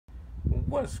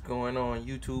What's going on,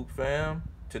 YouTube fam?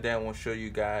 Today I want to show you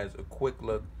guys a quick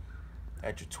look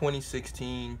at your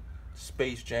 2016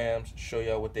 Space Jams, show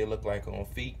y'all what they look like on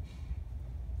feet.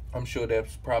 I'm sure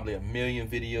there's probably a million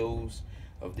videos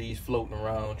of these floating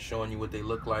around showing you what they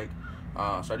look like.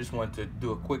 So I just wanted to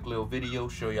do a quick little video,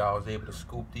 show y'all I was able to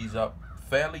scoop these up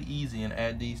fairly easy and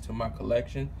add these to my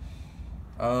collection.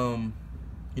 You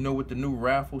know, with the new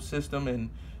raffle system and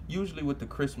usually with the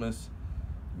Christmas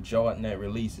Jordan that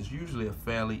release, is usually a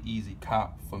fairly easy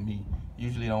cop for me.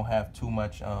 Usually don't have too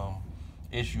much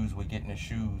issues with getting the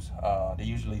shoes. They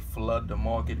usually flood the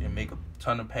market and make a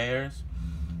ton of pairs.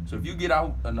 So if you get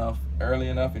out enough, early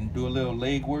enough, and do a little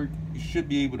leg work, you should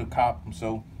be able to cop them.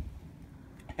 So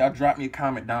y'all drop me a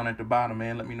comment down at the bottom,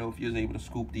 man. Let me know if you was able to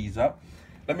scoop these up.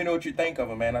 Let me know what you think of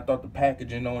them, man. I thought the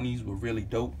packaging on these were really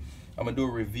dope. I'm gonna do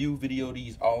a review video of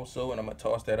these also, and I'm gonna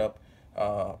toss that up,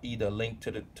 either a link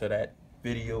to that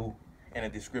video in the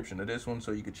description of this one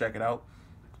so you can check it out,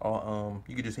 or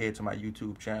you can just head to my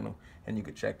YouTube channel and you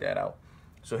can check that out.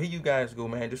 So here you guys go,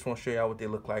 man. Just want to show y'all what they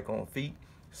look like on feet.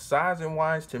 Sizing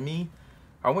wise, to me,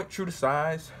 I went true to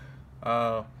size,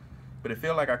 but it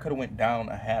feel like I could have went down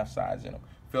a half size in them.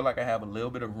 Feel like I have a little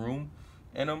bit of room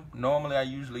in them. Normally I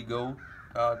usually go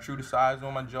true to size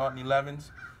on my Jordan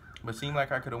 11s, but seemed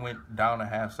like I could have went down a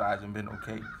half size and been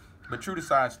okay. But true to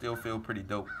size still feel pretty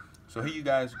dope. So here you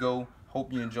guys go.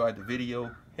 Hope you enjoyed the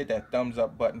video. Hit that thumbs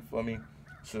up button for me.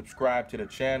 Subscribe to the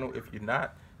channel if you're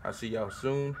not. I'll see y'all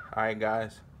soon. All right,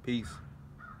 guys. Peace.